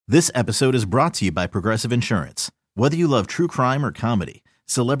This episode is brought to you by Progressive Insurance. Whether you love true crime or comedy,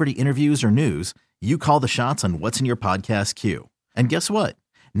 celebrity interviews or news, you call the shots on what's in your podcast queue. And guess what?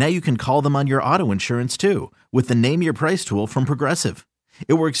 Now you can call them on your auto insurance too with the Name Your Price tool from Progressive.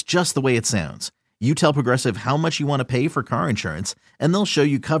 It works just the way it sounds. You tell Progressive how much you want to pay for car insurance, and they'll show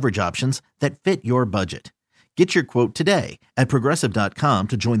you coverage options that fit your budget. Get your quote today at Progressive.com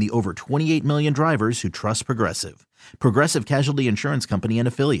to join the over 28 million drivers who trust Progressive. Progressive Casualty Insurance Company and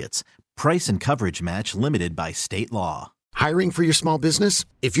Affiliates. Price and coverage match limited by state law. Hiring for your small business?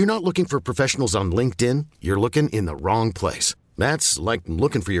 If you're not looking for professionals on LinkedIn, you're looking in the wrong place. That's like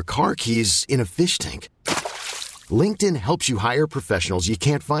looking for your car keys in a fish tank. LinkedIn helps you hire professionals you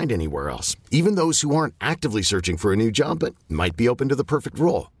can't find anywhere else, even those who aren't actively searching for a new job but might be open to the perfect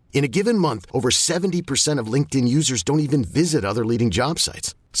role. In a given month, over 70% of LinkedIn users don't even visit other leading job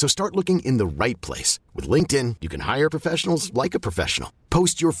sites. So start looking in the right place. With LinkedIn, you can hire professionals like a professional.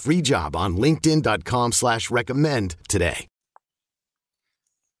 Post your free job on linkedin.com/recommend today.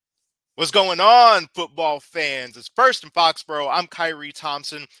 What's going on, football fans? It's First in Foxborough. I'm Kyrie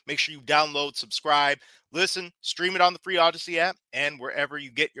Thompson. Make sure you download, subscribe, listen, stream it on the free Odyssey app, and wherever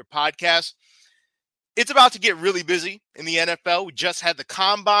you get your podcasts. It's about to get really busy in the NFL. We just had the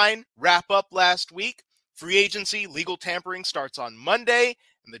Combine wrap up last week. Free agency, legal tampering starts on Monday,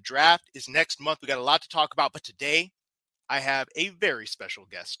 and the draft is next month. We got a lot to talk about, but today I have a very special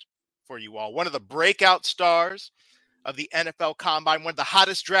guest for you all. One of the breakout stars of the NFL Combine, one of the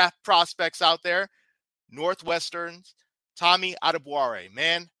hottest draft prospects out there, Northwestern's Tommy Adebawore.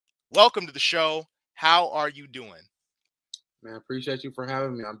 Man, welcome to the show. How are you doing? Man, appreciate you for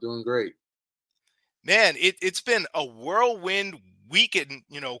having me. I'm doing great. Man, it's been a whirlwind weekend,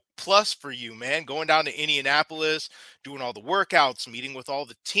 plus for you, man, going down to Indianapolis, doing all the workouts, meeting with all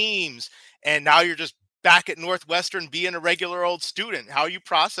the teams, and now you're just back at Northwestern being a regular old student. How are you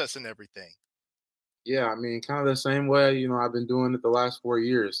processing everything? Yeah, I mean, kind of the same way, I've been doing it the last 4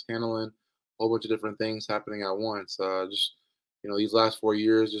 years, handling a whole bunch of different things happening at once. These last 4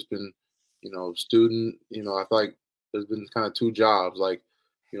 years just been, student, I feel like there's been kind of two jobs, like,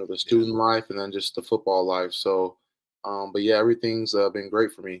 the student life and then just the football life. So, but yeah, everything's been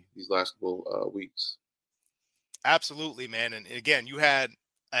great for me these last couple weeks. Absolutely, man. And again, you had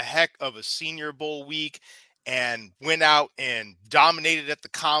a heck of a Senior Bowl week and went out and dominated at the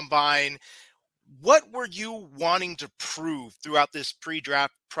Combine. What were you wanting to prove throughout this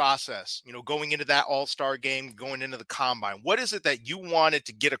pre-draft process? Going into that All-Star game, going into the Combine, what is it that you wanted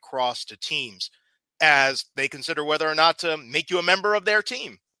to get across to teams as they consider whether or not to make you a member of their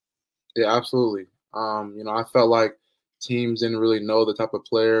team? Yeah, absolutely. I felt like teams didn't really know the type of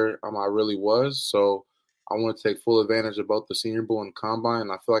player I really was. So I wanted to take full advantage of both the Senior Bowl and Combine,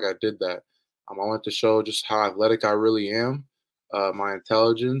 and I feel like I did that. I wanted to show just how athletic I really am, my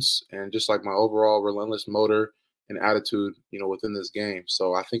intelligence, and just like my overall relentless motor and attitude, within this game.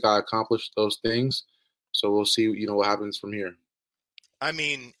 So I think I accomplished those things. So we'll see, what happens from here. I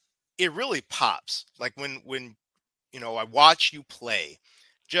mean, it really pops. Like when I watch you play,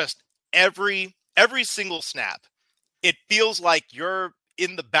 just every single snap, it feels like you're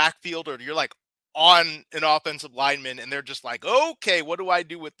in the backfield or you're like on an offensive lineman and they're just like, okay, what do I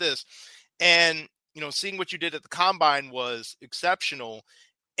do with this? And, seeing what you did at the Combine was exceptional,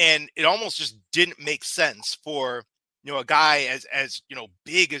 and it almost just didn't make sense for, a guy as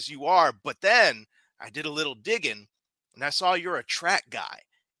big as you are. But then I did a little digging and I saw you're a track guy.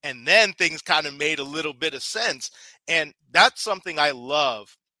 And then things kind of made a little bit of sense. And that's something I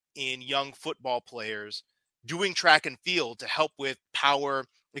love in young football players, doing track and field to help with power,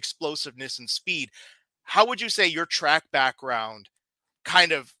 explosiveness, and speed. How would you say your track background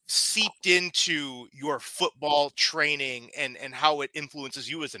kind of seeped into your football training and how it influences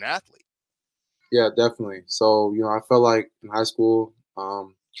you as an athlete? Yeah, definitely. So, I felt like in high school,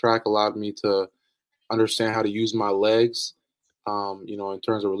 track allowed me to understand how to use my legs, in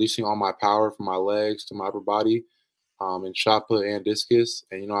terms of releasing all my power from my legs to my upper body, in shot put and discus.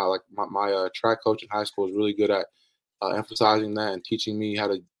 And, I like my track coach in high school was really good at emphasizing that and teaching me how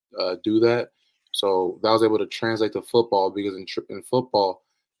to do that. So that was able to translate to football, because in football,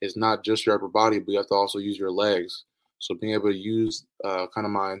 it's not just your upper body, but you have to also use your legs. So being able to use kind of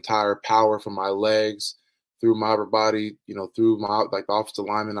my entire power from my legs through my upper body, through my like the offensive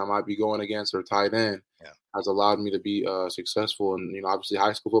lineman I might be going against or tight end, has allowed me to be successful in, obviously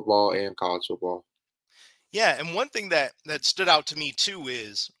high school football and college football. Yeah, and one thing that stood out to me too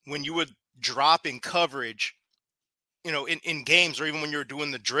is when you would drop in coverage, in games, or even when you're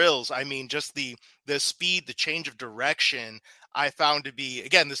doing the drills, I mean, just the speed, the change of direction, I found to be,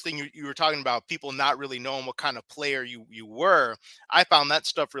 again, this thing you were talking about, people not really knowing what kind of player you were. I found that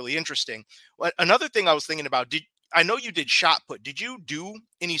stuff really interesting. Another thing I was thinking about, I know you did shot put. Did you do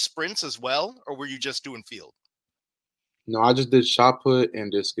any sprints as well, or were you just doing field? No, I just did shot put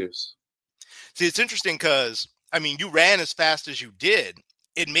and discus. See, it's interesting because, I mean, you ran as fast as you did.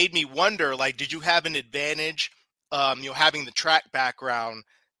 It made me wonder, like, did you have an advantage, having the track background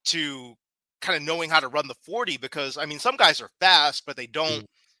to kind of knowing how to run the 40? Because, I mean, some guys are fast, but they don't Mm.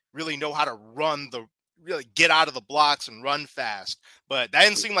 really know how to really get out of the blocks and run fast. But that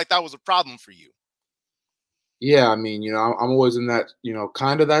didn't seem like that was a problem for you. Yeah, I mean, I'm always in that,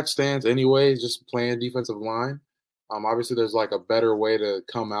 kind of that stance anyways, just playing defensive line. Obviously there's like a better way to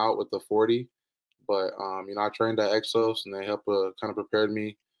come out with the 40, but I trained at Exos and they helped kind of prepared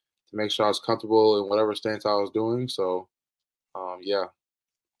me to make sure I was comfortable in whatever stance I was doing. So, yeah.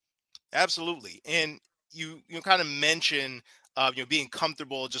 Absolutely. And you kind of mention being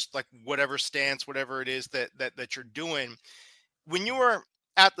comfortable, just like whatever stance, whatever it is that you're doing. When you were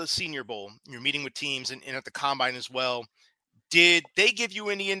at the Senior Bowl, you're meeting with teams and at the combine as well. Did they give you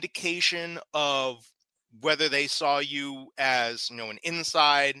any indication of whether they saw you as, an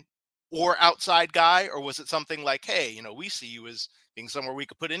inside or outside guy, or was it something like, hey, we see you as being somewhere we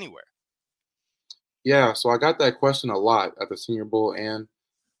could put anywhere? Yeah, so I got that question a lot at the Senior Bowl and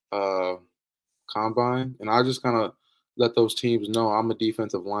uh, combine, and I just kind of let those teams know I'm a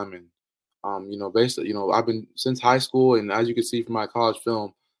defensive lineman. Basically, I've been since high school, and as you can see from my college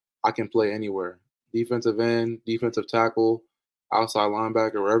film, I can play anywhere: defensive end, defensive tackle, outside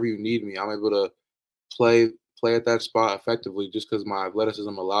linebacker, wherever you need me. I'm able to play play at that spot effectively just because my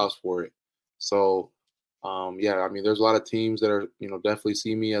athleticism allows for it. So, yeah, I mean, there's a lot of teams that are definitely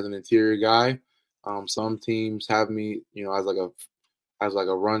see me as an interior guy. Some teams have me as like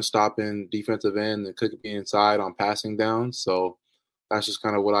a run stopping defensive end and could be inside on passing downs. So that's just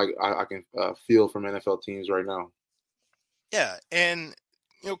kind of what I can feel from NFL teams right now. Yeah, and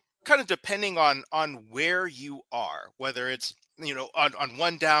kind of depending on where you are, whether it's on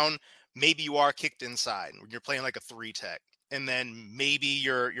one down, maybe you are kicked inside when you're playing like a three tech, and then maybe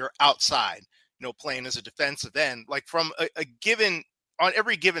you're outside, playing as a defensive end. Like from a given on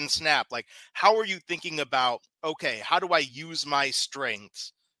every given snap, like how are you thinking about, okay, how do I use my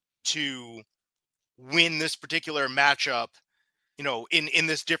strengths to win this particular matchup, in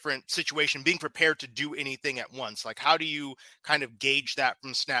this different situation, being prepared to do anything at once? Like, how do you kind of gauge that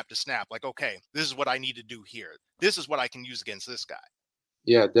from snap to snap? Like, okay, this is what I need to do here. This is what I can use against this guy.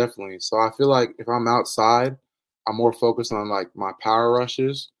 Yeah, definitely. So I feel like if I'm outside, I'm more focused on like my power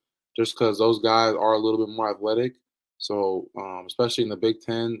rushes, just because those guys are a little bit more athletic. So especially in the Big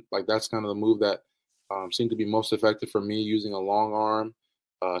Ten, like that's kind of the move that seemed to be most effective for me, using a long arm,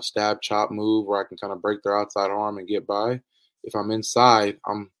 stab chop move where I can kind of break their outside arm and get by. If I'm inside,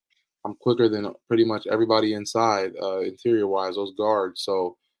 I'm quicker than pretty much everybody inside, interior wise, those guards.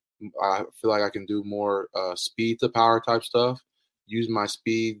 So I feel like I can do more speed to power type stuff, use my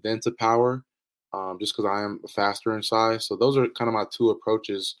speed then to power, just because I am faster in size. So those are kind of my two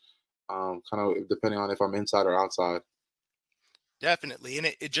approaches, kind of depending on if I'm inside or outside. Definitely. And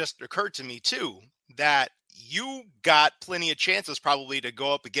it just occurred to me too that you got plenty of chances probably to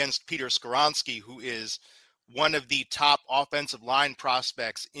go up against Peter Skoronsky, who is one of the top offensive line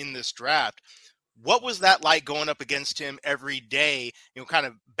prospects in this draft. What was that like going up against him every day, kind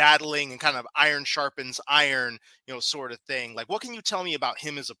of battling and kind of iron sharpens iron, sort of thing? Like, what can you tell me about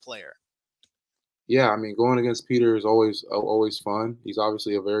him as a player? Yeah, I mean, going against Peter is always fun. He's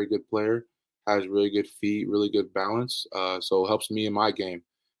obviously a very good player, has really good feet, really good balance. So it helps me in my game,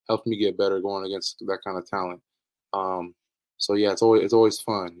 helps me get better going against that kind of talent. Um, so yeah, it's always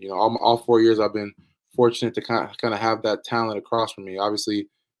fun. All 4 years I've been fortunate to kind of have that talent across from me. Obviously,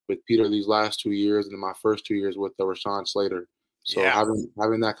 with Peter these last 2 years, and then my first 2 years with Rashawn Slater. So Yeah.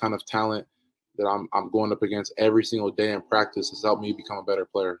 having that kind of talent that I'm going up against every single day in practice has helped me become a better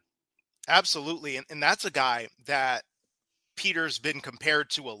player. Absolutely. And that's a guy that Peter's been compared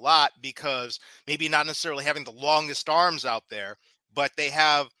to a lot, because maybe not necessarily having the longest arms out there, but they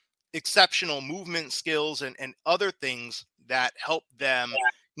have exceptional movement skills and other things that help them,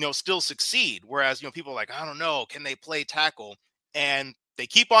 still succeed. Whereas, people are like, I don't know, can they play tackle? And they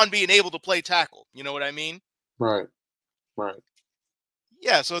keep on being able to play tackle. You know what I mean? Right, right.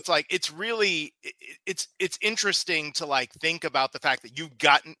 Yeah, so it's like it's interesting to like think about the fact that you've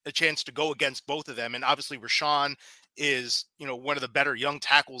gotten a chance to go against both of them, and obviously Rashawn is one of the better young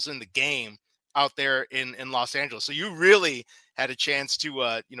tackles in the game out there in Los Angeles. So you really had a chance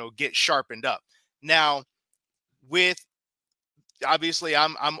to get sharpened up. Now, with obviously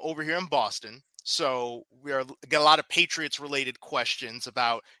I'm over here in Boston, so get a lot of Patriots related questions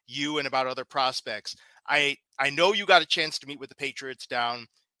about you and about other prospects. I know you got a chance to meet with the Patriots down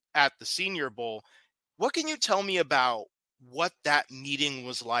at the Senior Bowl. What can you tell me about what that meeting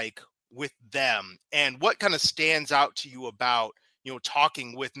was like with them, and what kind of stands out to you about,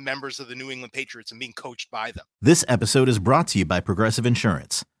 talking with members of the New England Patriots and being coached by them? This episode is brought to you by Progressive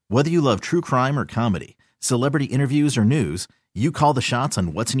Insurance. Whether you love true crime or comedy, celebrity interviews or news, you call the shots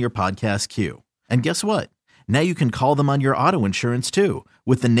on what's in your podcast queue. And guess what? Now you can call them on your auto insurance too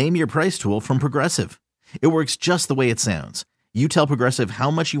with the Name Your Price tool from Progressive. It works just the way it sounds. You tell Progressive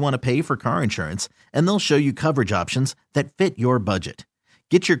how much you want to pay for car insurance, and they'll show you coverage options that fit your budget.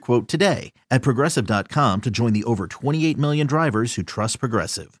 Get your quote today at Progressive.com to join the over 28 million drivers who trust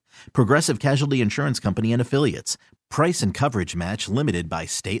Progressive. Progressive Casualty Insurance Company and Affiliates. Price and coverage match limited by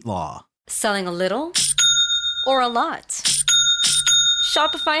state law. Selling a little or a lot?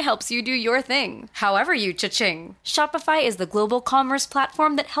 Shopify helps you do your thing, however you cha-ching. Shopify is the global commerce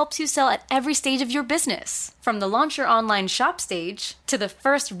platform that helps you sell at every stage of your business. From the launch your online shop stage, to the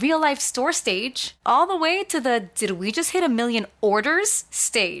first real-life store stage, all the way to the did we just hit 1 million orders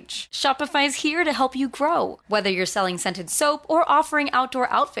stage. Shopify's here to help you grow. Whether you're selling scented soap or offering outdoor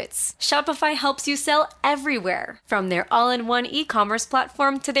outfits, Shopify helps you sell everywhere. From their all-in-one e-commerce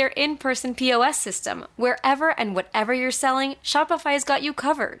platform to their in-person POS system, wherever and whatever you're selling, Shopify's got you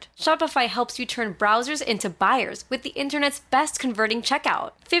covered. Shopify helps you turn browsers into buyers with the internet's best converting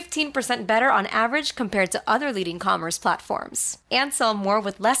checkout. 15% better on average compared to other leading commerce platforms. And sell more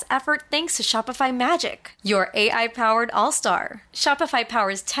with less effort thanks to Shopify Magic, your AI-powered all-star. Shopify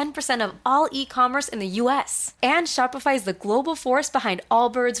powers 10% of all e-commerce in the US. And Shopify is the global force behind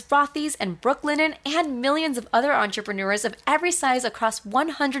Allbirds, Rothy's, and Brooklinen, and millions of other entrepreneurs of every size across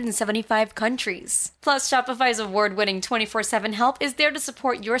 175 countries. Plus, Shopify's award-winning 24/7 help is there to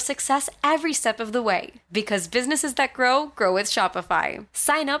support your success every step of the way. Because businesses that grow, grow with Shopify.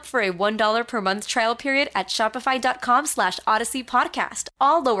 Sign up for a $1 per month trial period at shopify.com/Odyssey Podcast,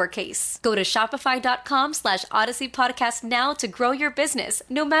 all lowercase. Go to shopify.com/Odyssey Podcast now to grow your business,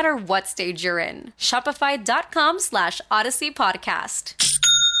 no matter what stage you're in. Shopify.com/Odyssey Podcast.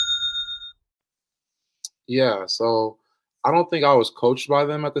 Yeah, so I don't think I was coached by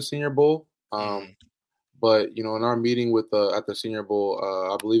them at the Senior Bowl. But in our meeting at the Senior Bowl,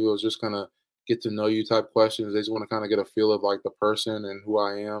 I believe it was just kind of get to know you type questions. They just want to kind of get a feel of like the person and who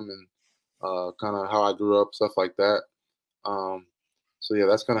I am and kind of how I grew up, stuff like that. So yeah,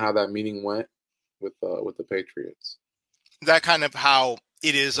 that's kind of how that meeting went with the Patriots. That kind of how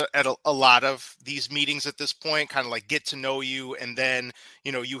it is at a lot of these meetings at this point, kind of like get to know you, and then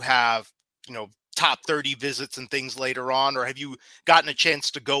you have top 30 visits and things later on, or have you gotten a chance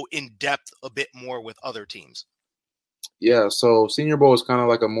to go in depth a bit more with other teams? Yeah, so Senior Bowl is kind of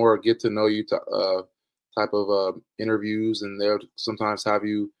like a more get to know you type of interviews, and they'll sometimes have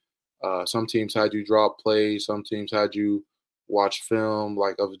you. Some teams had you draw up plays, some teams had you watch film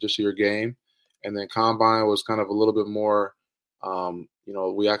like of just your game, and then Combine was kind of a little bit more.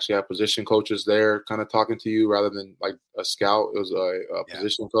 We actually have position coaches there, kind of talking to you rather than like a scout. It was a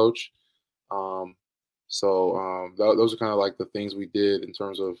position coach. Those are kind of like the things we did in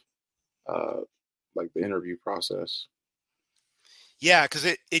terms of like the interview process. Yeah, because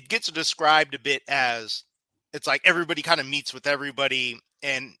it gets described a bit as it's like everybody kind of meets with everybody.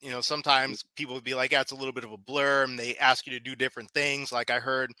 And, sometimes people would be like, yeah, it's a little bit of a blur. And they ask you to do different things. Like I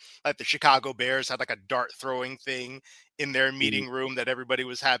heard like the Chicago Bears had like a dart throwing thing in their meeting room that everybody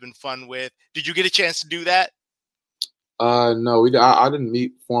was having fun with. Did you get a chance to do that? No, I didn't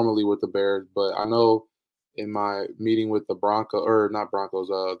meet formally with the Bears, but I know in my meeting with the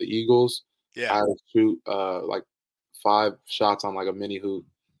the Eagles, I had to shoot like 5 shots on like a mini hoop.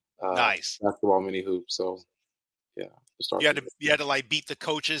 Nice. Basketball mini hoop. So yeah. You had to like beat the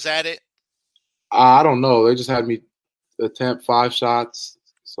coaches at it? I don't know. They just had me attempt 5 shots.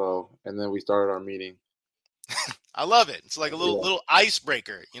 And then we started our meeting. I love it. It's like a little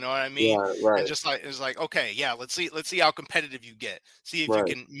icebreaker. You know what I mean? Yeah, right. And just like, it's like, okay, yeah, let's see how competitive you get. See if you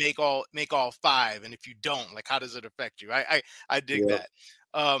can make all 5. And if you don't, like, how does it affect you? I dig that.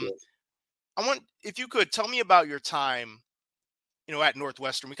 I want, if you could tell me about your time, at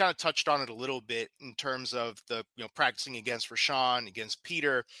Northwestern. We kind of touched on it a little bit in terms of the, practicing against Rashawn, against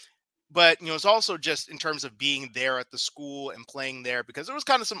Peter, but, it's also just in terms of being there at the school and playing there, because there was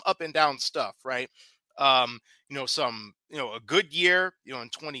kind of some up and down stuff, right? A good year, in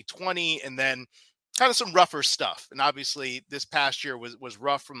 2020, and then kind of some rougher stuff. And obviously this past year was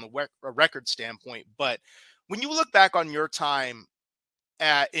rough from a record standpoint. But when you look back on your time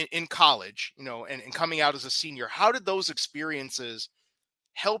in college, and coming out as a senior, how did those experiences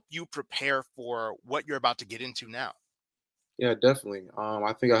help you prepare for what you're about to get into now? Yeah, definitely.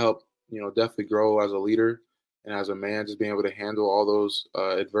 I think I helped, definitely grow as a leader and as a man, just being able to handle all those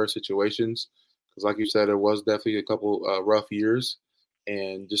adverse situations. Because, like you said, it was definitely a couple rough years,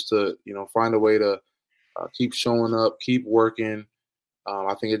 and just to find a way to keep showing up, keep working.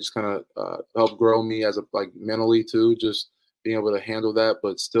 I think it just kind of helped grow me as mentally too, just being able to handle that,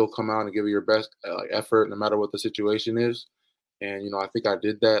 but still come out and give it your best effort, no matter what the situation is. And I think I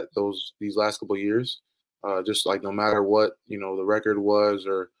did that these last couple of years. Just like no matter what the record was,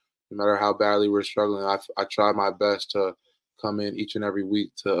 or no matter how badly we're struggling, I tried my best to come in each and every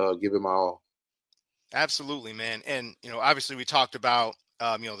week to give it my all. Absolutely, man. And obviously we talked about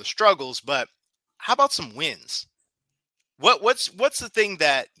the struggles, but how about some wins? What's the thing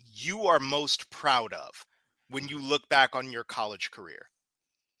that you are most proud of when you look back on your college career?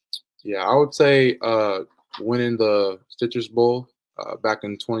 Yeah, I would say winning the Citrus Bowl back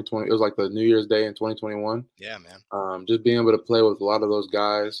in 2020. It was like the New Year's Day in 2021. Yeah, man. Just being able to play with a lot of those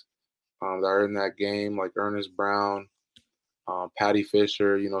guys that are in that game, like Ernest Brown, Patty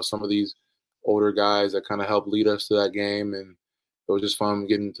Fisher, some of these older guys that kind of helped lead us to that game. And it was just fun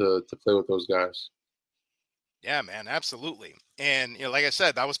getting to play with those guys. Yeah, man, absolutely. And like I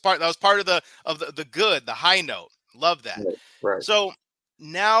said, that was part of the good, the high note. Love that. Right. So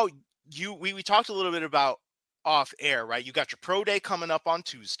now we talked a little bit about off air, right? You got your pro day coming up on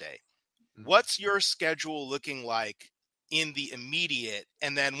Tuesday. Mm-hmm. What's your schedule looking like in the immediate?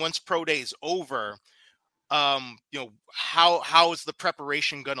 And then once pro day is over, how is the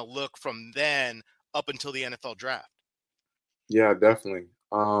preparation going to look from then up until the NFL draft? Yeah, definitely.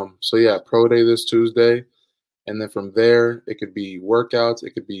 So yeah, pro day this Tuesday. And then from there, it could be workouts,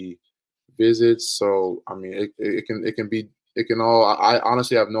 it could be visits. So I mean, it can all. I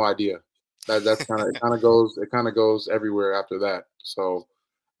honestly have no idea. That's kind of it. Kind of goes everywhere after that. So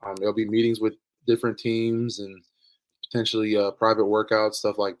there'll be meetings with different teams and potentially private workouts,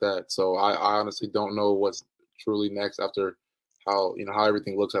 stuff like that. So I honestly don't know what's truly next after how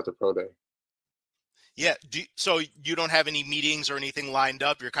everything looks after pro day. Yeah. So you don't have any meetings or anything lined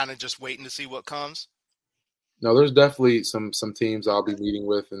up? You're kind of just waiting to see what comes? No, there's definitely some teams I'll be meeting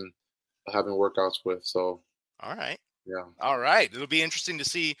with and having workouts with. So, all right. Yeah. All right. It'll be interesting to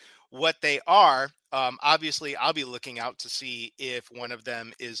see what they are. Obviously, I'll be looking out to see if one of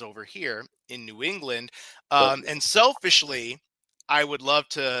them is over here in New England. And selfishly, I would love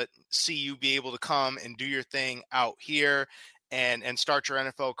to see you be able to come and do your thing out here and start your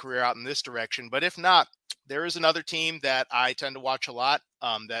NFL career out in this direction. But if not, there is another team that I tend to watch a lot,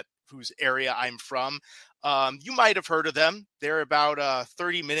 whose area I'm from. You might have heard of them. They're about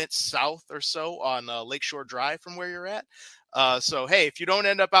 30 minutes south or so on Lakeshore Drive from where you're at. So, hey, if you don't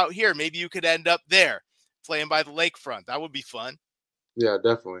end up out here, maybe you could end up there playing by the lakefront. That would be fun. Yeah,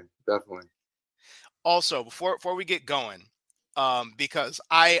 definitely. Also, before we get going, because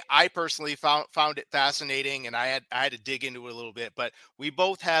I personally found it fascinating, and I had to dig into it a little bit, but we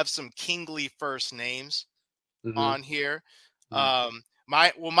both have some kingly first names on here. Mm-hmm.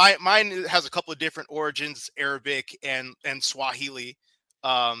 Mine has a couple of different origins, Arabic and Swahili.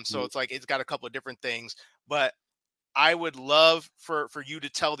 So it's like it's got a couple of different things. But I would love for you to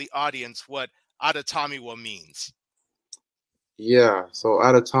tell the audience what Adetomiwa means. Yeah, so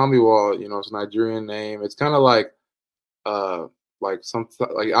Adetomiwa, it's a Nigerian name. It's kind of like I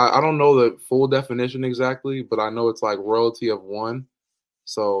don't know the full definition exactly, but I know it's like royalty of one.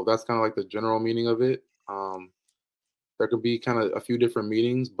 So that's kind of like the general meaning of it. There could be kind of a few different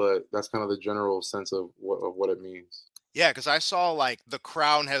meanings, but that's kind of the general sense of what it means. Yeah, because I saw like the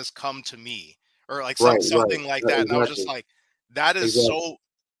crown has come to me, or like something like that, and I was just like, that's so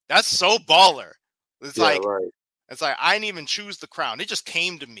baller. It's it's like I didn't even choose the crown; it just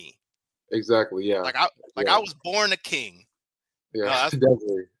came to me. Exactly. Yeah. I was born a king. Yeah.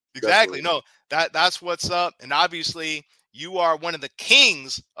 Definitely. Exactly. No, that's what's up, and obviously you are one of the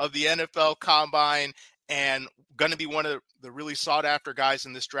kings of the NFL Combine. And going to be one of the really sought after guys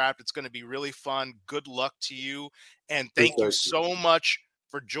in this draft. It's going to be really fun. Good luck to you. And thank you so much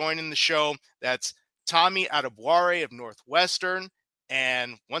for joining the show. That's Tommy Adebawore of Northwestern.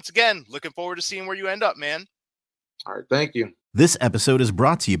 And once again, looking forward to seeing where you end up, man. All right. Thank you. This episode is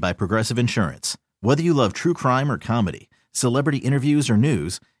brought to you by Progressive Insurance. Whether you love true crime or comedy, celebrity interviews or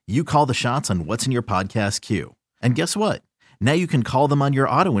news, you call the shots on what's in your podcast queue. And guess what? Now you can call them on your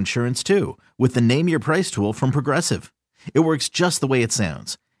auto insurance too with the Name Your Price tool from Progressive. It works just the way it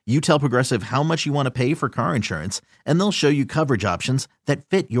sounds. You tell Progressive how much you want to pay for car insurance, and they'll show you coverage options that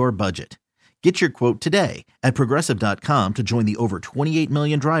fit your budget. Get your quote today at Progressive.com to join the over 28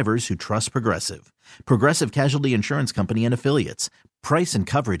 million drivers who trust Progressive. Progressive Casualty Insurance Company and Affiliates. Price and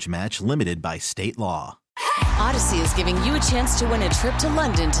coverage match limited by state law. Odyssey is giving you a chance to win a trip to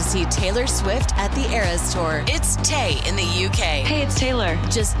London to see Taylor Swift at the Eras Tour. It's Tay in the UK. Hey, it's Taylor.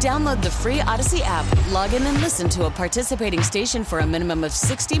 Just download the free Odyssey app, log in and listen to a participating station for a minimum of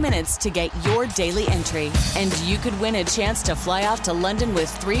 60 minutes to get your daily entry. And you could win a chance to fly off to London with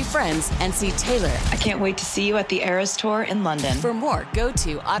 3 friends and see Taylor. I can't wait to see you at the Eras Tour in London. For more, go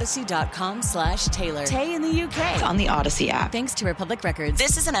to odyssey.com/Taylor. Tay in the UK. On the Odyssey app. Thanks to Republic Records.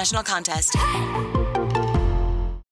 This is a national contest.